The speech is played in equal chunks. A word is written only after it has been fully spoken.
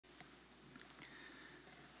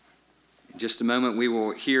just a moment, we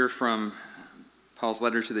will hear from Paul's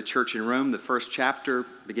letter to the church in Rome, the first chapter,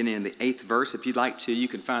 beginning in the 8th verse. If you'd like to, you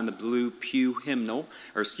can find the blue pew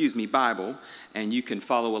Bible, and you can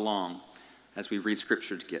follow along as we read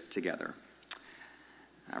Scripture together.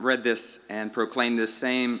 I read this and proclaimed this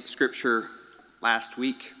same Scripture last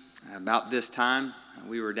week. About this time,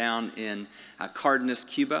 we were down in Cardenas,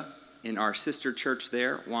 Cuba, in our sister church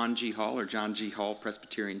there, John G. Hall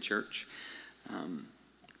Presbyterian Church,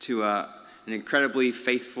 to an incredibly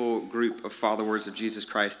faithful group of followers of Jesus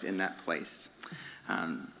Christ in that place.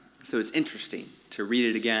 So it's interesting to read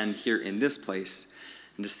it again here in this place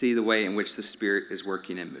and to see the way in which the Spirit is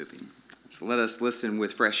working and moving. So let us listen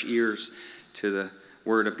with fresh ears to the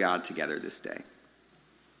Word of God together this day.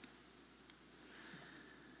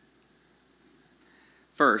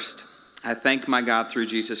 First, I thank my God through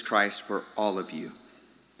Jesus Christ for all of you,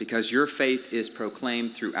 because your faith is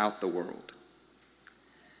proclaimed throughout the world.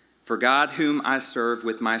 For God, whom I serve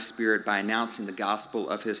with my spirit by announcing the gospel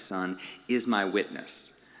of his Son, is my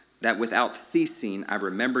witness, that without ceasing I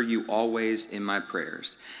remember you always in my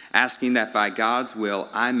prayers, asking that by God's will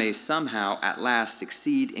I may somehow at last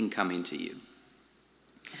succeed in coming to you.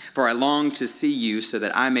 For I long to see you so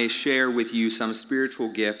that I may share with you some spiritual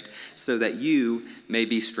gift so that you may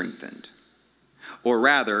be strengthened. Or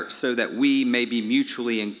rather, so that we may be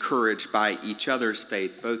mutually encouraged by each other's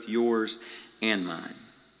faith, both yours and mine.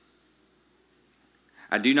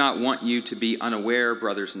 I do not want you to be unaware,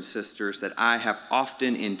 brothers and sisters, that I have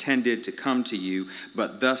often intended to come to you,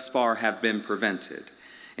 but thus far have been prevented,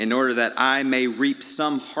 in order that I may reap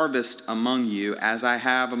some harvest among you, as I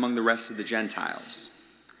have among the rest of the Gentiles.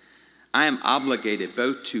 I am obligated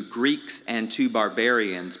both to Greeks and to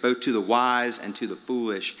barbarians, both to the wise and to the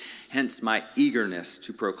foolish, hence my eagerness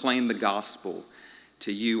to proclaim the gospel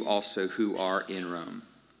to you also who are in Rome.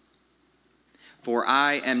 For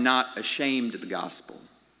I am not ashamed of the gospel.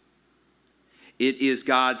 It is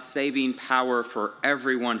God's saving power for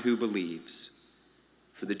everyone who believes,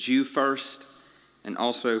 for the Jew first and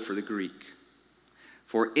also for the Greek.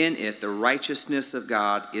 For in it the righteousness of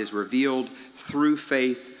God is revealed through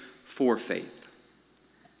faith for faith.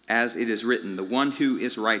 As it is written, the one who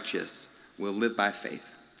is righteous will live by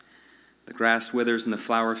faith. The grass withers and the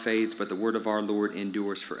flower fades, but the word of our Lord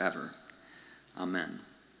endures forever. Amen.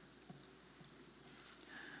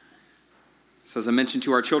 So as I mentioned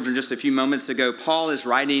to our children just a few moments ago, Paul is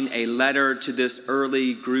writing a letter to this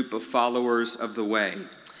early group of followers of the way.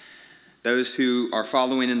 Those who are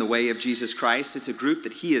following in the way of Jesus Christ. It's a group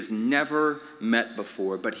that he has never met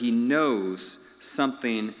before, but he knows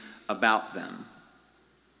something about them.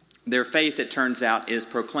 Their faith, it turns out, is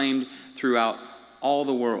proclaimed throughout all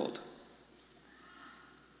the world.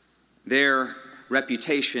 Their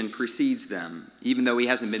reputation precedes them. Even though he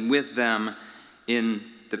hasn't been with them in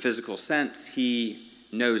the physical sense, he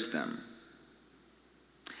knows them.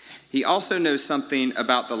 He also knows something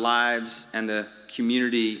about the lives and the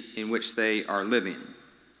community in which they are living.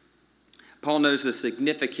 Paul knows the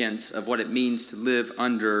significance of what it means to live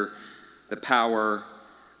under the power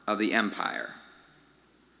of the empire.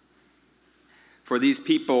 For these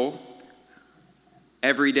people,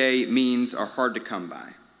 everyday means are hard to come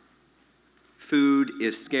by. Food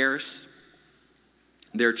is scarce.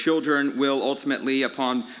 Their children will ultimately,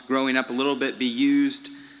 upon growing up a little bit, be used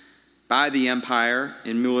by the empire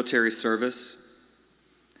in military service.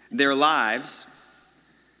 Their lives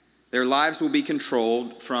will be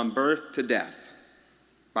controlled from birth to death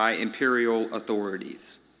by imperial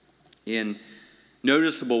authorities in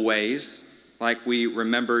noticeable ways, like we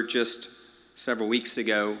remember just several weeks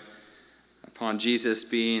ago upon Jesus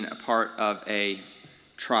being a part of a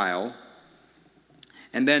trial,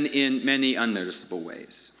 and then in many unnoticeable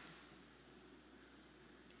ways.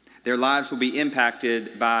 Their lives will be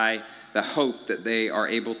impacted by the hope that they are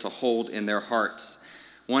able to hold in their hearts,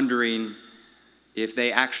 wondering if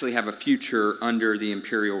they actually have a future under the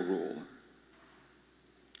imperial rule.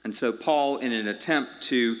 And so Paul, in an attempt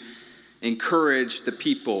to encourage the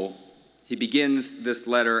people, he begins this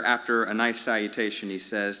letter after a nice salutation. He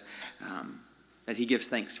says that he gives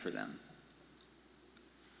thanks for them.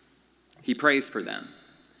 He prays for them.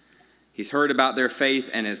 He's heard about their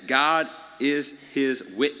faith, and as God is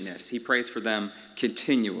his witness, he prays for them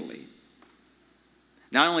continually.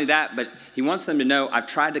 Not only that, but he wants them to know, I've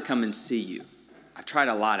tried to come and see you. I've tried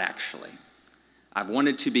a lot, actually. I've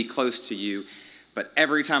wanted to be close to you, but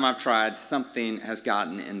every time I've tried, something has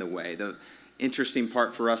gotten in the way. The interesting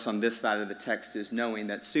part for us on this side of the text is knowing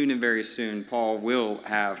that soon and very soon, Paul will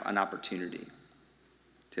have an opportunity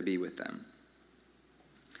to be with them.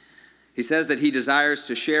 He says that he desires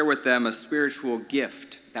to share with them a spiritual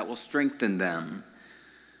gift that will strengthen them.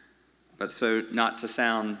 But so not to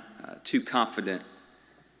sound too confident,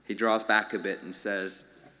 he draws back a bit and says,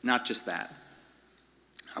 not just that.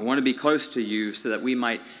 I want to be close to you so that we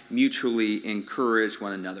might mutually encourage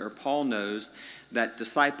one another. Paul knows that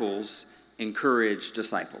disciples encourage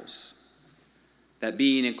disciples, that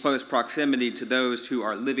being in close proximity to those who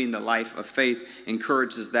are living the life of faith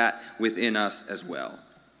encourages that within us as well.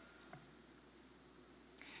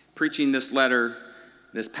 Preaching this letter,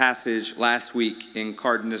 this passage last week in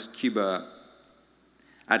Cardenas, Cuba,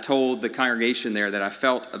 I told the congregation there that I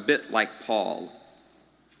felt a bit like Paul.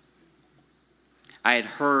 I had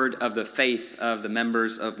heard of the faith of the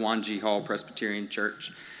members of Wanji Hall Presbyterian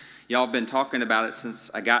Church. Y'all have been talking about it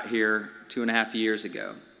since I got here 2.5 years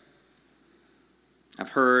ago. I've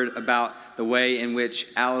heard about the way in which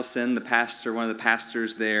Allison, the pastor, one of the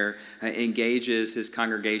pastors there, engages his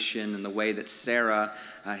congregation, and the way that Sarah,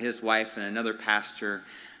 his wife, and another pastor,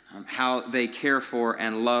 how they care for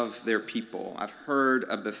and love their people. I've heard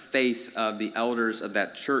of the faith of the elders of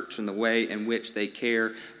that church and the way in which they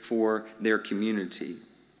care for their community.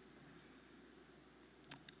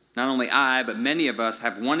 Not only I, but many of us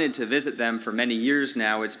have wanted to visit them for many years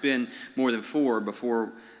now. It's been more than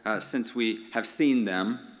 4 since we have seen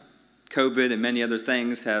them. COVID and many other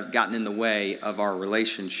things have gotten in the way of our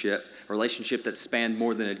relationship that spanned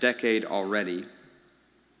more than a decade already.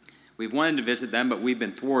 We've wanted to visit them, but we've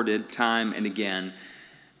been thwarted time and again.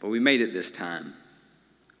 But we made it this time,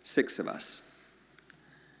 6 of us.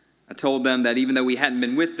 I told them that even though we hadn't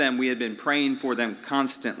been with them, we had been praying for them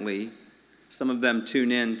constantly. Some of them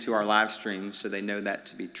tune in to our live stream, so they know that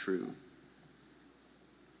to be true.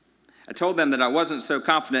 I told them that I wasn't so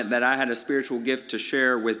confident that I had a spiritual gift to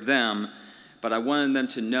share with them, but I wanted them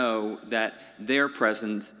to know that their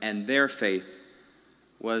presence and their faith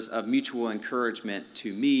was of mutual encouragement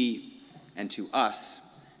to me and to us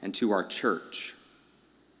and to our church.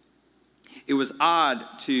 It was odd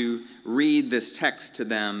to read this text to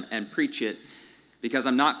them and preach it because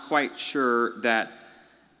I'm not quite sure that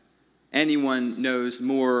anyone knows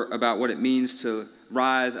more about what it means to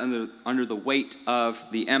writhe under the weight of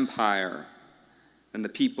the empire than the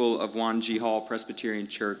people of Wanji Hall Presbyterian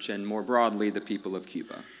Church and more broadly the people of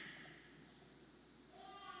Cuba.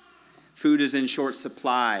 Food is in short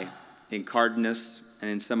supply in Cardenas and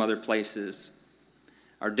in some other places.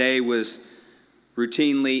 Our day was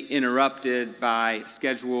routinely interrupted by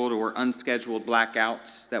scheduled or unscheduled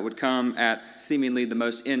blackouts that would come at seemingly the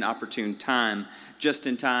most inopportune time, just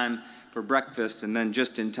in time for breakfast and then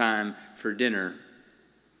just in time for dinner.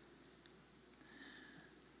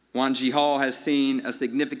 Wanji Hall has seen a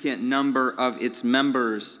significant number of its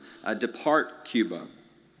members depart Cuba,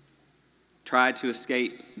 try to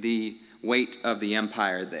escape the weight of the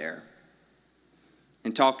empire there.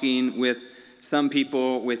 In talking with some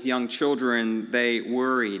people with young children, they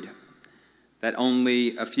worried that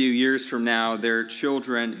only a few years from now, their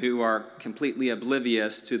children who are completely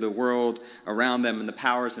oblivious to the world around them and the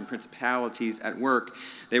powers and principalities at work,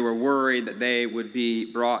 they were worried that they would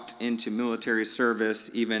be brought into military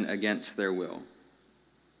service even against their will.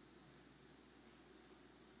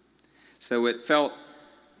 So it felt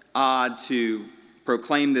odd to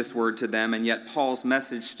proclaim this word to them, and yet Paul's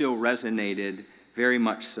message still resonated very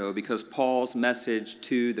much so, because Paul's message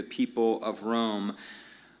to the people of Rome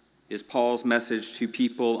is Paul's message to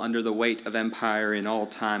people under the weight of empire in all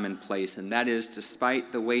time and place, and that is,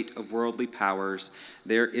 despite the weight of worldly powers,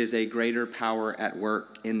 there is a greater power at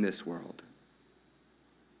work in this world.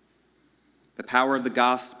 The power of the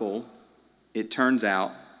gospel, it turns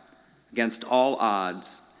out, against all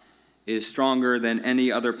odds, is stronger than any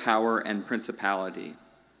other power and principality,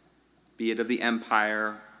 be it of the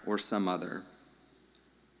empire or some other.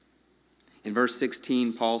 In verse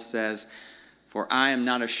 16, Paul says, "For I am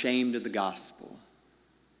not ashamed of the gospel.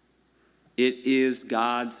 It is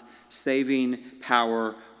God's saving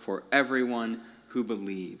power for everyone who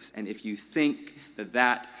believes." And if you think that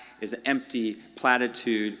that is an empty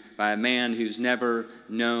platitude by a man who's never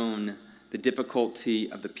known the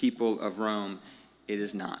difficulty of the people of Rome, it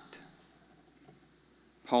is not.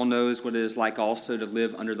 Paul knows what it is like also to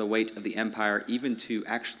live under the weight of the empire, even to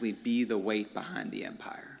actually be the weight behind the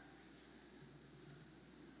empire.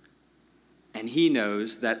 And he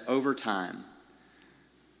knows that over time,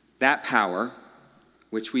 that power,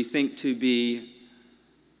 which we think to be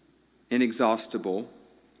inexhaustible,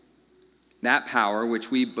 that power,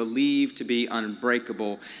 which we believe to be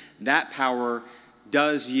unbreakable, that power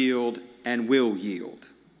does yield and will yield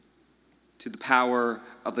to the power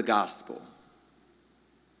of the gospel,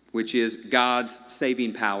 which is God's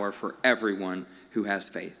saving power for everyone who has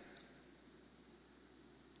faith.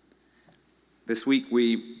 This week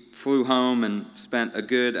we flew home and spent a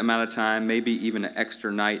good amount of time, maybe even an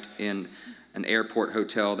extra night in an airport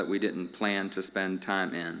hotel that we didn't plan to spend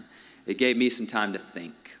time in. It gave me some time to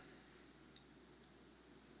think.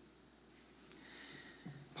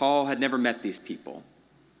 Paul had never met these people.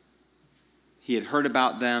 He had heard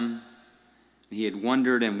about them, and he had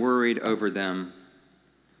wondered and worried over them.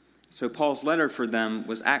 So Paul's letter for them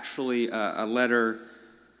was actually a letter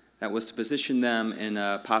that was to position them in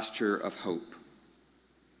a posture of hope.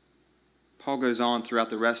 Paul goes on throughout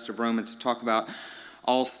the rest of Romans to talk about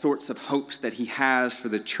all sorts of hopes that he has for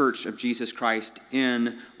the church of Jesus Christ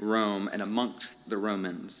in Rome and amongst the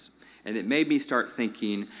Romans. And it made me start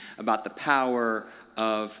thinking about the power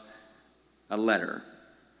of a letter.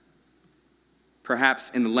 Perhaps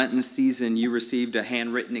in the Lenten season, you received a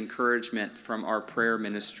handwritten encouragement from our prayer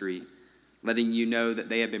ministry, letting you know that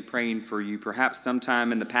they have been praying for you. Perhaps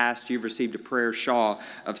sometime in the past, you've received a prayer shawl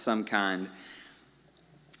of some kind.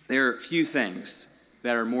 There are few things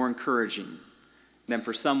that are more encouraging than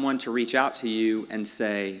for someone to reach out to you and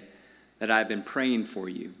say that I've been praying for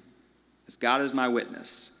you, as God is my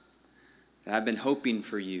witness, that I've been hoping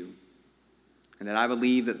for you, and that I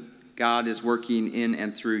believe that God is working in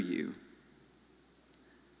and through you.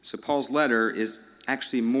 So Paul's letter is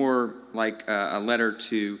actually more like a letter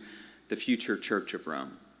to the future church of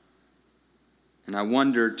Rome. And I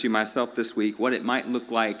wondered to myself this week what it might look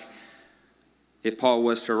like if Paul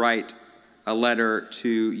was to write a letter to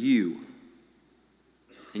you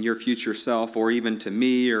and your future self, or even to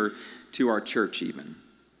me or to our church even.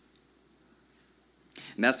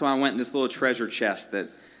 And that's why I went in this little treasure chest that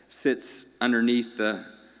sits underneath the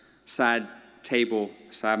side table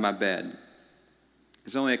beside my bed.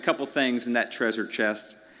 There's only a couple things in that treasure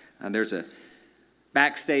chest. There's a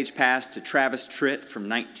backstage pass to Travis Tritt from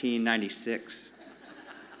 1996.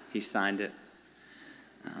 He signed it.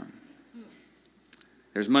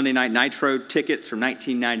 There's Monday Night Nitro tickets from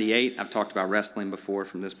 1998. I've talked about wrestling before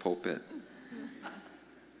from this pulpit.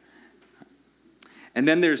 And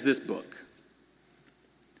then there's this book.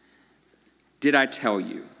 Did I Tell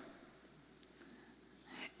You?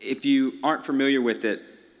 If you aren't familiar with it,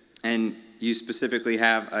 and you specifically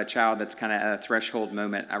have a child that's kind of at a threshold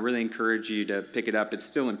moment, I really encourage you to pick it up. It's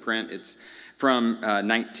still in print. It's from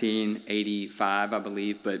 1985, I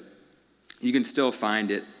believe, but you can still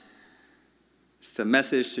find it. It's a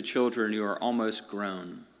message to children who are almost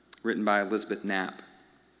grown, written by Elizabeth Knapp.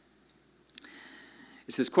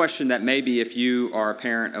 It's this question that maybe if you are a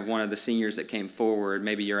parent of one of the seniors that came forward,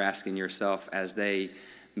 maybe you're asking yourself as they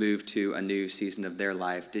move to a new season of their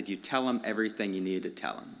life, did you tell them everything you needed to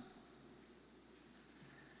tell them?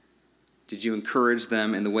 Did you encourage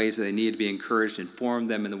them in the ways that they needed to be encouraged, inform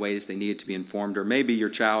them in the ways they needed to be informed? Or maybe your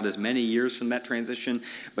child is many years from that transition,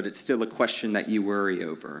 but it's still a question that you worry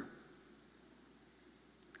over.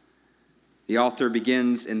 The author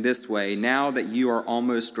begins in this way: now that you are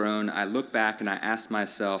almost grown, I look back and I ask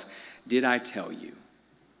myself, did I tell you?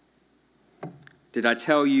 Did I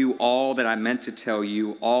tell you all that I meant to tell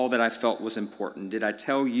you, all that I felt was important? Did I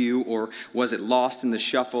tell you, or was it lost in the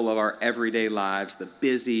shuffle of our everyday lives, the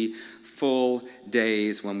busy, full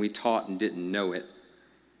days when we taught and didn't know it?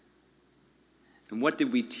 And what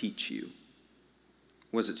did we teach you?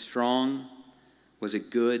 Was it strong? Was it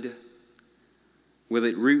good? Will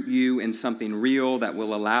it root you in something real that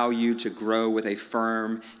will allow you to grow with a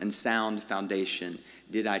firm and sound foundation?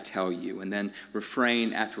 Did I tell you? And then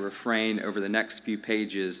refrain after refrain over the next few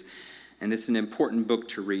pages. And it's an important book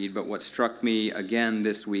to read, but what struck me again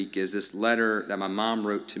this week is this letter that my mom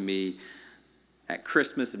wrote to me at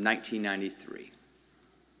Christmas of 1993.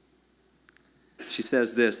 She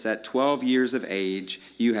says this: at 12 years of age,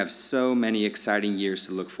 you have so many exciting years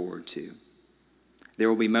to look forward to. There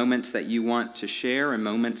will be moments that you want to share and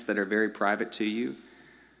moments that are very private to you.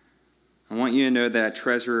 I want you to know that I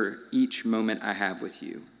treasure each moment I have with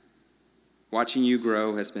you. Watching you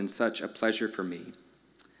grow has been such a pleasure for me.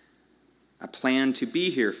 I plan to be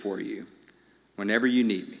here for you whenever you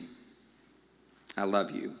need me. I love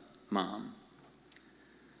you, Mom.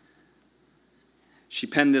 She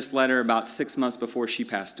penned this letter about 6 months before she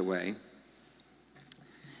passed away.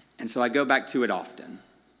 And so I go back to it often.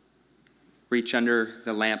 Reach under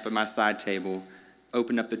the lamp at my side table,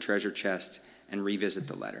 open up the treasure chest, and revisit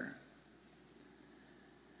the letter.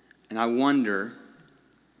 And I wonder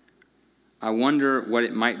what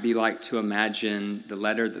it might be like to imagine the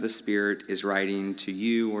letter that the Spirit is writing to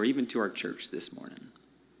you or even to our church this morning.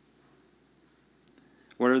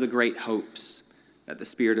 What are the great hopes that the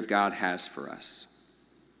Spirit of God has for us?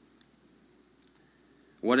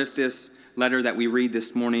 What if this letter that we read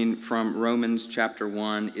this morning from Romans chapter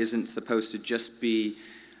 1 isn't supposed to just be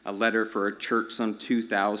a letter for a church some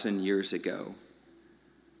 2,000 years ago.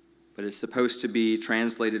 But it's supposed to be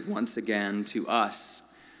translated once again to us,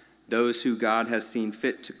 those who God has seen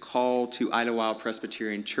fit to call to Idlewild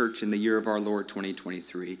Presbyterian Church in the year of our Lord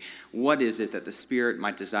 2023. What is it that the Spirit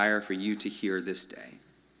might desire for you to hear this day?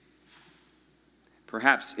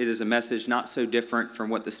 Perhaps it is a message not so different from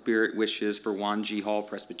what the Spirit wishes for Juan G. Hall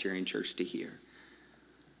Presbyterian Church to hear.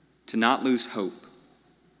 To not lose hope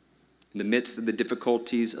in the midst of the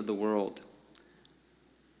difficulties of the world.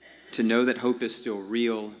 To know that hope is still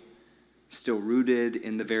real, still rooted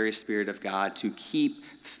in the very Spirit of God. To keep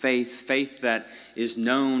faith that is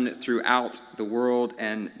known throughout the world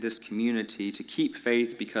and this community. To keep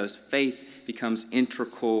faith because faith becomes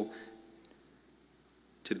integral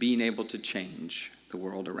to being able to change the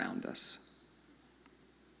world around us.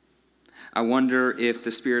 I wonder if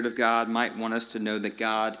the Spirit of God might want us to know that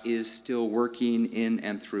God is still working in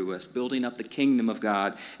and through us, building up the kingdom of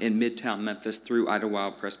God in Midtown Memphis through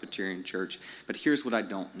Idlewild Presbyterian Church. But here's what I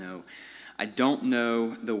don't know. I don't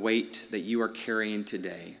know the weight that you are carrying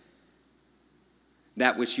today,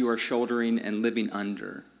 that which you are shouldering and living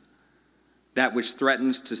under, that which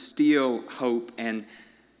threatens to steal hope and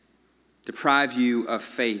deprive you of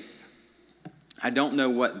faith. I don't know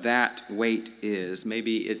what that weight is.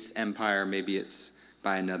 Maybe it's empire, maybe it's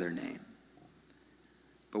by another name.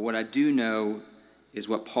 But what I do know is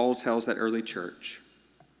what Paul tells that early church,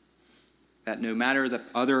 that no matter the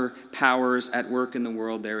other powers at work in the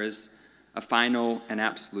world, there is a final and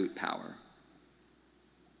absolute power.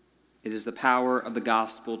 It is the power of the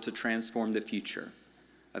gospel to transform the future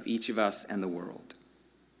of each of us and the world.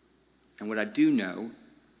 And what I do know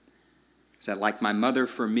is that, like my mother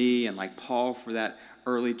for me and like Paul for that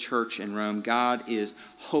early church in Rome, God is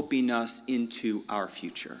hoping us into our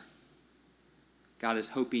future. God is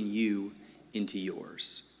hoping you into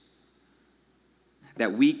yours.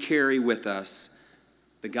 That we carry with us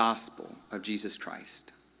the gospel of Jesus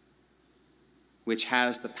Christ, which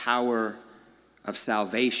has the power of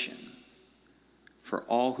salvation for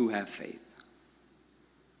all who have faith.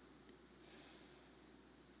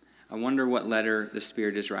 I wonder what letter the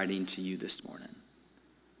Spirit is writing to you this morning.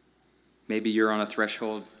 Maybe you're on a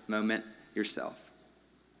threshold moment yourself.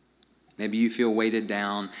 Maybe you feel weighted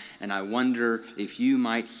down, and I wonder if you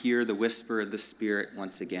might hear the whisper of the Spirit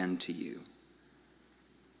once again to you.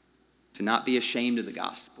 To not be ashamed of the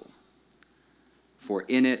gospel, for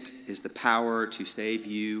in it is the power to save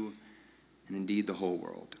you and indeed the whole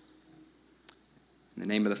world. In the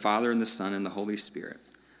name of the Father, and the Son, and the Holy Spirit,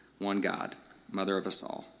 one God, Mother of us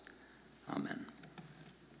all. Amen.